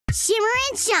Shimmer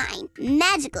and Shine,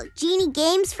 magical Genie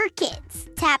games for kids.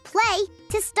 Tap play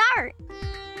to start.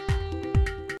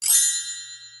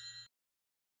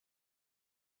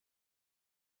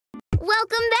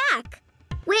 Welcome back.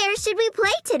 Where should we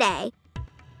play today?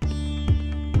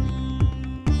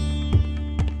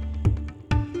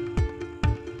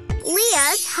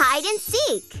 Leah's hide and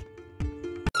seek.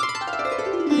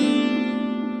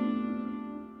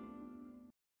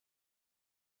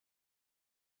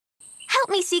 Help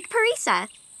me seek Parisa.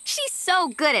 She's so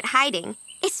good at hiding,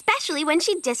 especially when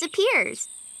she disappears.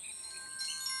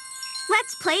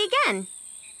 Let's play again.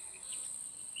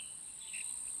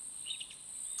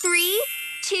 3,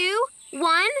 2,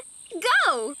 1,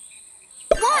 go!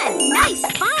 1, nice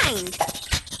find!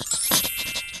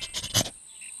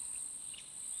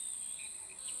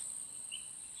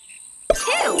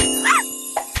 2,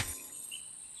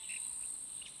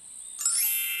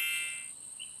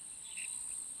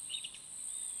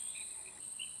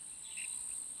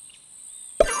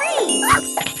 3,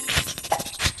 nice!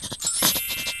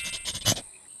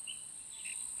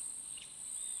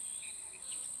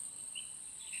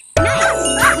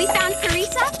 We found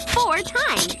Parisa 4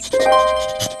 times.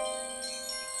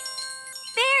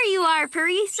 There you are,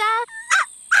 Parisa.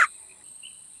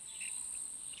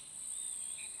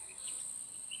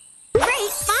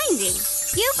 Great finding!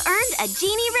 You've earned a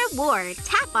Genie reward.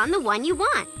 Tap on the one you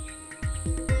want.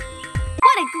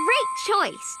 What a great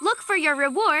choice! Look for your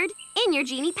reward in your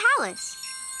Genie Palace.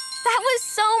 That was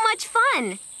so much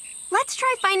fun! Let's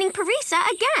try finding Parisa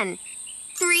again.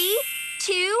 3,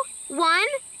 2, 1,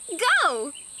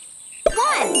 go!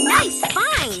 1, nice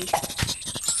find!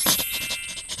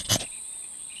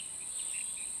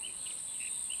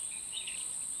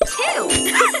 2,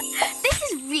 this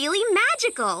is really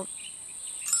magical!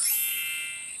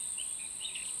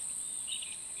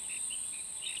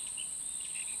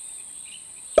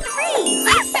 3,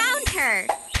 we found her!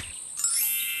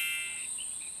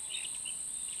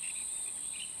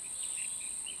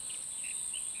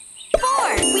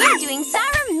 4, we are doing so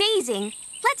amazing!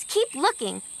 Let's keep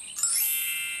looking.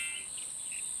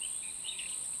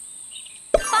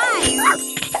 5,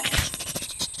 6,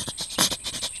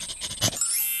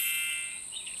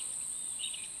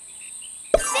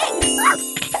 7.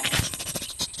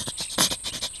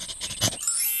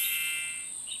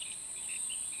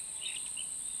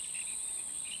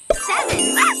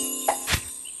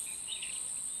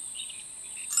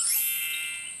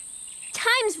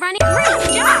 Time's running.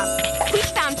 Great job! We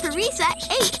found Parisa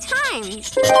 8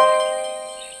 times.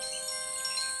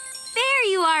 There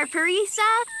you are,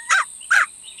 Parisa.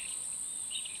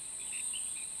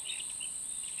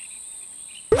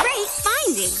 Great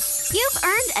finding! You've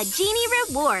earned a Genie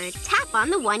reward. Tap on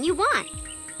the one you want.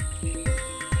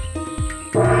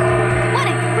 What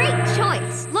a great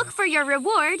choice! Look for your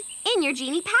reward in your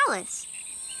Genie Palace.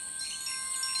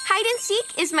 Hide and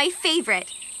seek is my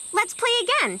favorite. Let's play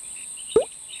again.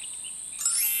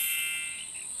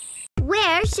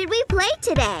 Where should we play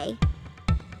today?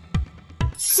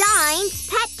 Shine's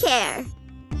Pet Care.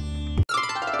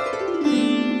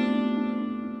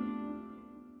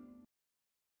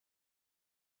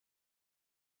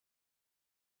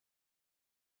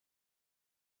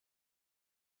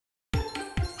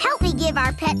 Help me give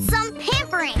our pets some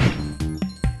pampering.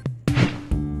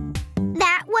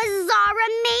 That was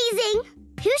amazing.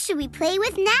 Who should we play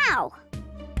with now?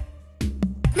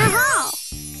 Nahal.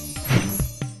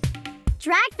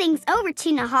 Drag things over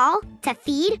to Nahal to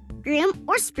feed, groom,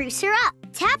 or spruce her up.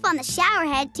 Tap on the shower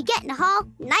head to get Nahal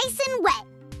nice and wet.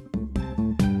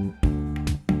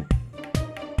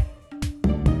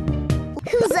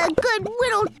 Who's a good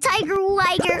little tiger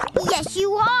liger? Yes,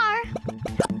 you are.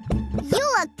 You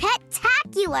look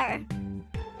pet-tacular.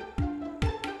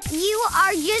 You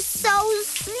are just so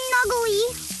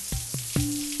snuggly.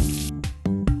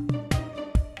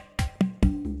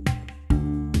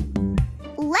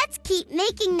 Let's keep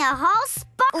making Nahal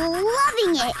spark.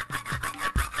 Loving it.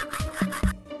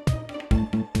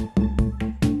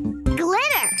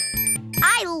 Glitter.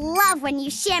 I love when you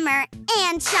shimmer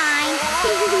and shine.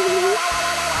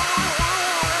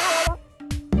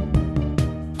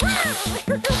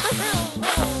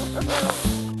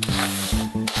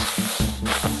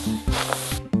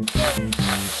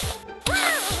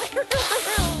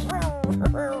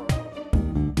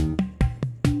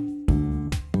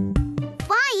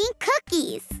 Flying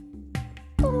cookies.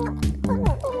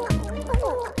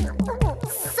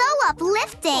 So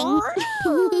uplifting.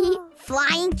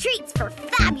 Flying treats for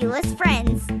fabulous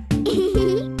friends.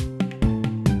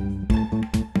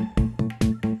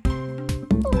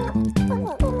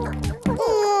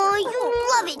 Oh, you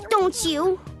love it, don't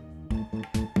you?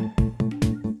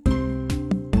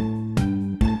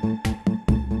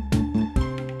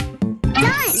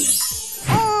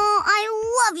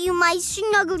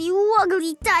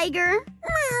 snuggly-wuggly tiger.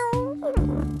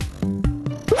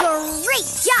 Great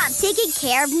job taking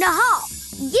care of Nahal.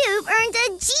 You've earned a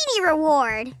Genie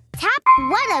reward. Tap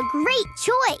What a great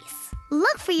choice.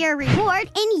 Look for your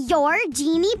reward in your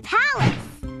Genie Palace.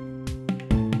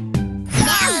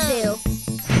 Nazboo.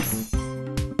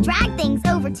 Drag things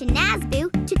over to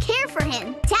Nazboo to care for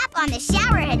him. Tap on the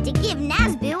shower head to give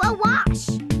Nazboo a wash.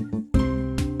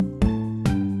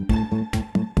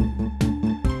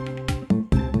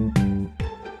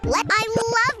 I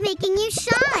love making you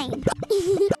shine.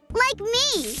 Like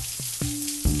me.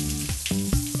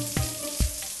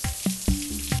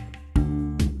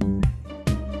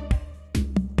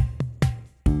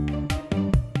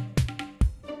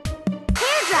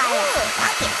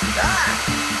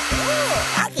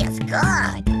 That feels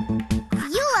good.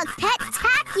 You look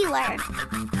pet-tacular.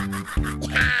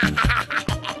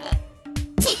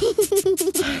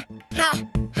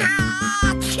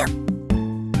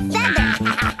 Feather.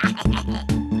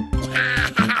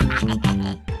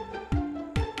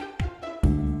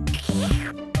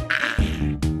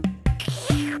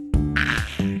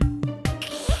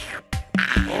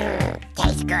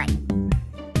 Tastes good.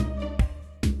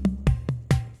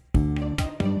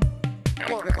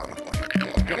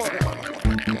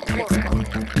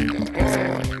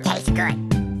 Tastes good.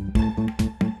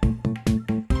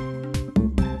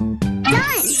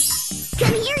 Done!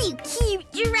 Come here, you cute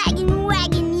dragon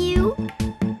wagon, you!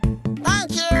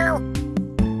 Thank you.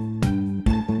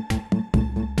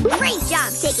 Great job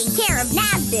taking care of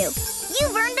Nazboo.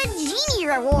 You've earned a Genie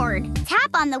reward.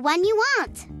 Tap on the one you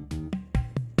want.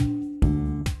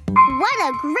 What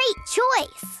a great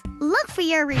choice! Look for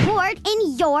your reward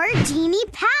in your Genie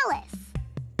Palace.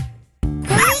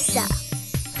 Parisa.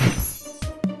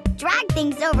 Drag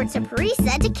things over to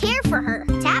Parisa to care for her.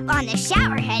 Tap on the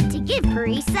shower head to give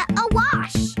Parisa a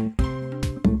wash.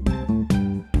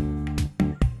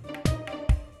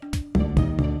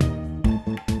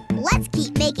 Let's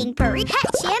keep making Parisa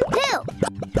pet shampoo.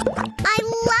 I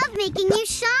love making you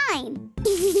shine.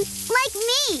 Like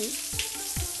me.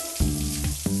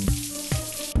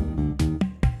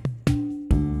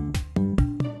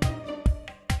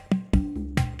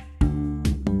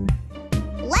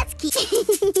 Let's keep...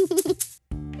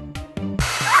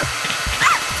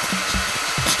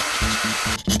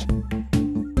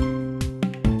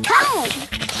 Comb!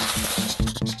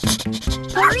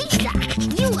 Parisa,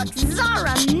 you look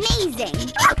Zara amazing!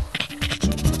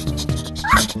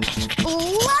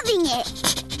 Loving it!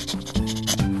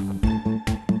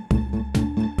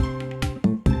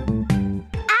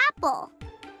 Apple!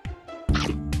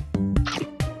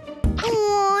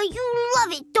 Oh, you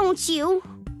love it, don't you?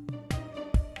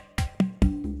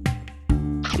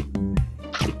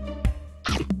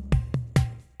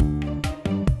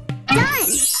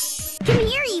 Done! Come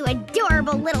here, you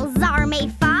adorable little Zarmay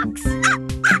fox!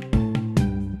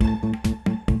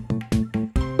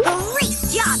 Great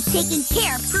job taking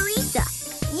care of Parisa!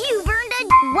 You've earned a...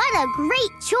 What a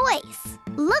great choice!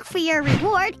 Look for your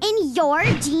reward in your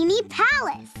Genie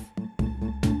Palace.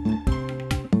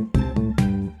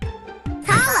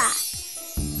 Tala!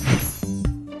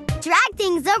 Drag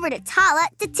things over to Tala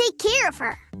to take care of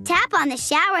her. Tap on the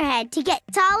shower head to get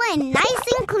Tala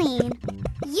nice and clean.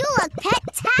 You look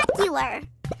pet-tacular.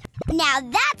 Now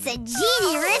that's a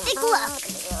Genie-rific look.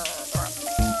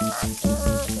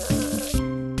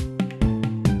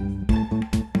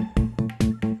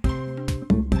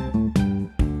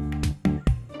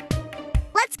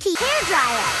 Let's keep hair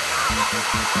dryer.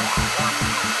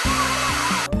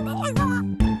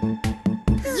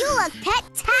 You look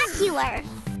pet-tacular.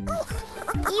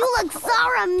 You look so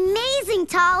amazing,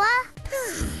 Tala.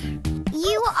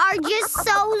 You are just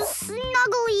so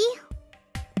snuggly.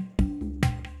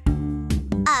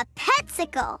 A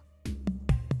petsicle.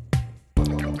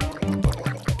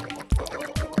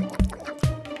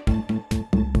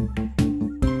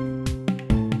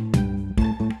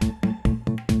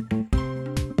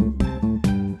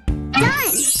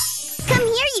 Done! Come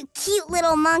here, you cute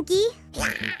little monkey.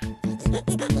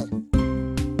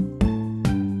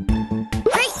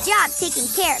 Great job taking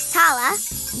care of Tala.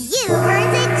 You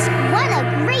earned it. What a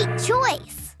great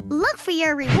choice. Look for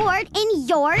your reward in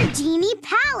your Genie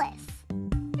Palace.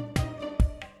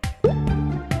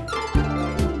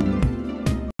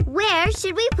 Where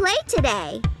should we play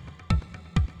today?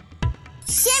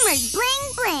 Shimmer's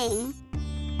Bling Bling.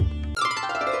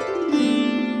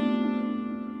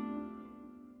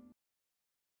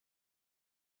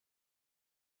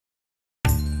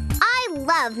 I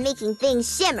love making things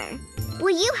shimmer.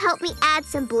 Will you help me add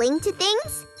some bling to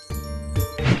things?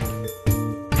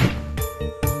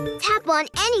 Tap on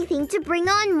anything to bring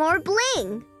on more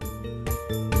bling.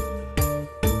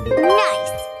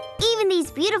 Nice! Even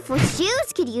these beautiful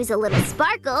shoes could use a little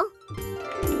sparkle.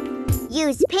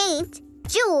 Use paint,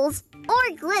 jewels,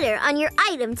 or glitter on your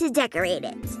item to decorate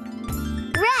it.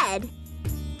 Red!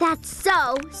 That's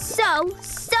so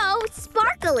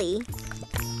sparkly!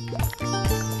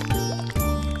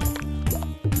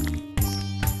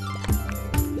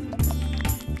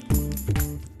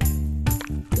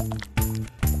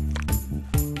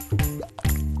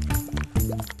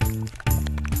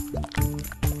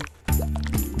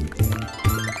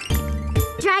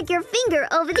 Drag your finger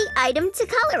over the item to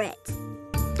color it.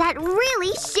 That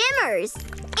really shimmers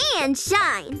and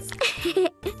shines.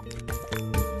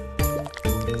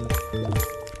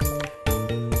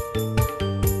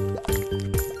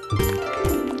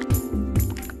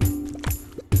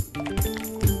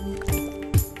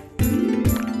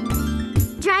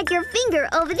 Drag your finger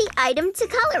over the item to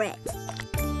color it.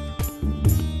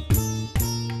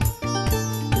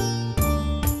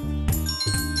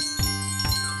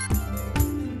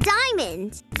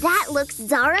 Diamond! That looks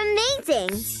amazing!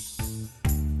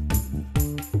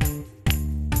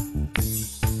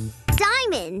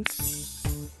 Diamond!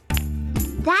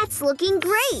 That's looking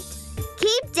great!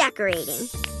 Keep decorating.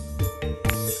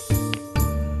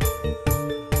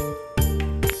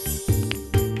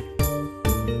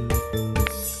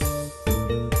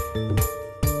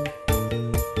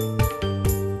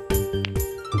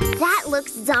 That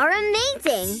looks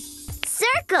amazing!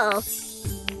 Circle!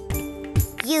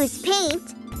 Use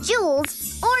paint,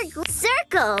 jewels, or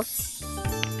circle.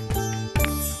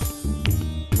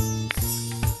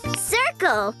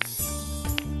 Circle.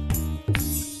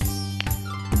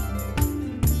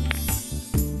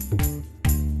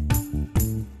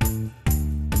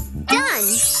 Done.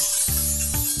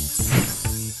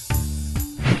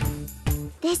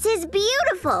 This is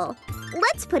beautiful.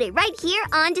 Let's put it right here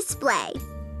on display.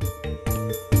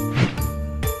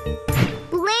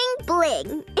 Bling,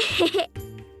 bling.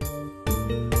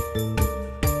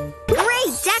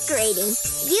 Decorating.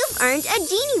 You've earned a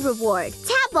Genie reward.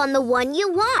 Tap on the one you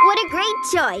want. What a great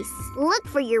choice. Look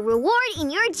for your reward in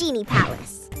your Genie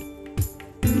Palace.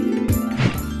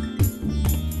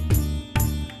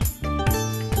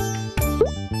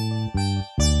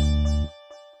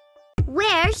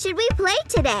 Where should we play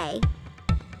today?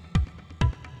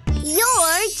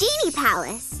 Your Genie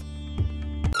Palace.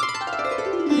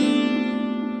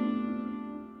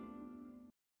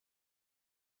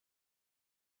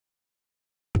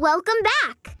 Welcome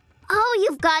back! Oh,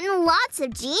 you've gotten lots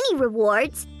of Genie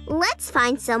rewards. Let's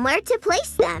find somewhere to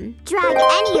place them. Drag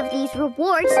any of these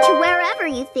rewards to wherever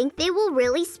you think they will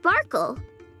really sparkle.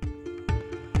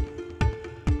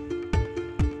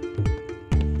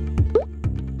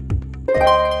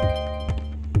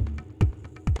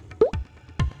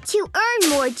 To earn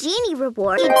more Genie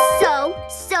rewards, it's so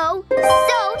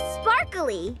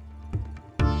sparkly.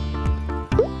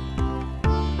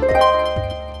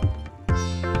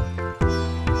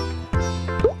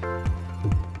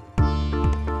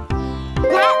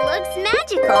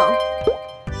 Magical.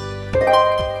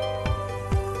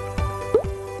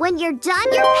 When you're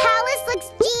done, your palace looks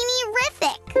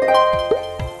Genie-rific.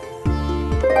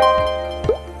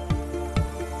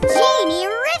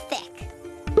 Genie-rific.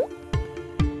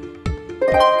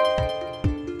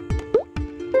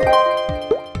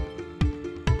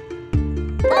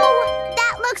 Oh,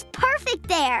 that looks perfect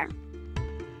there.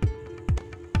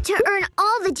 To earn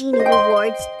all the Genie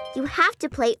rewards, you have to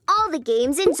play all the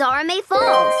games in Zarame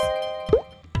Falls.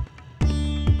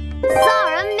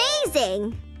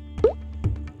 Amazing!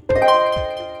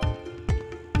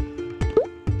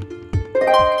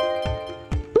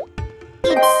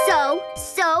 It's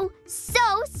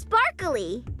so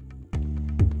sparkly!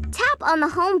 Tap on the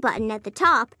home button at the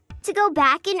top to go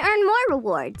back and earn more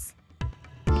rewards.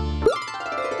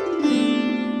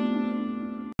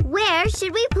 Where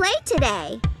should we play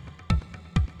today?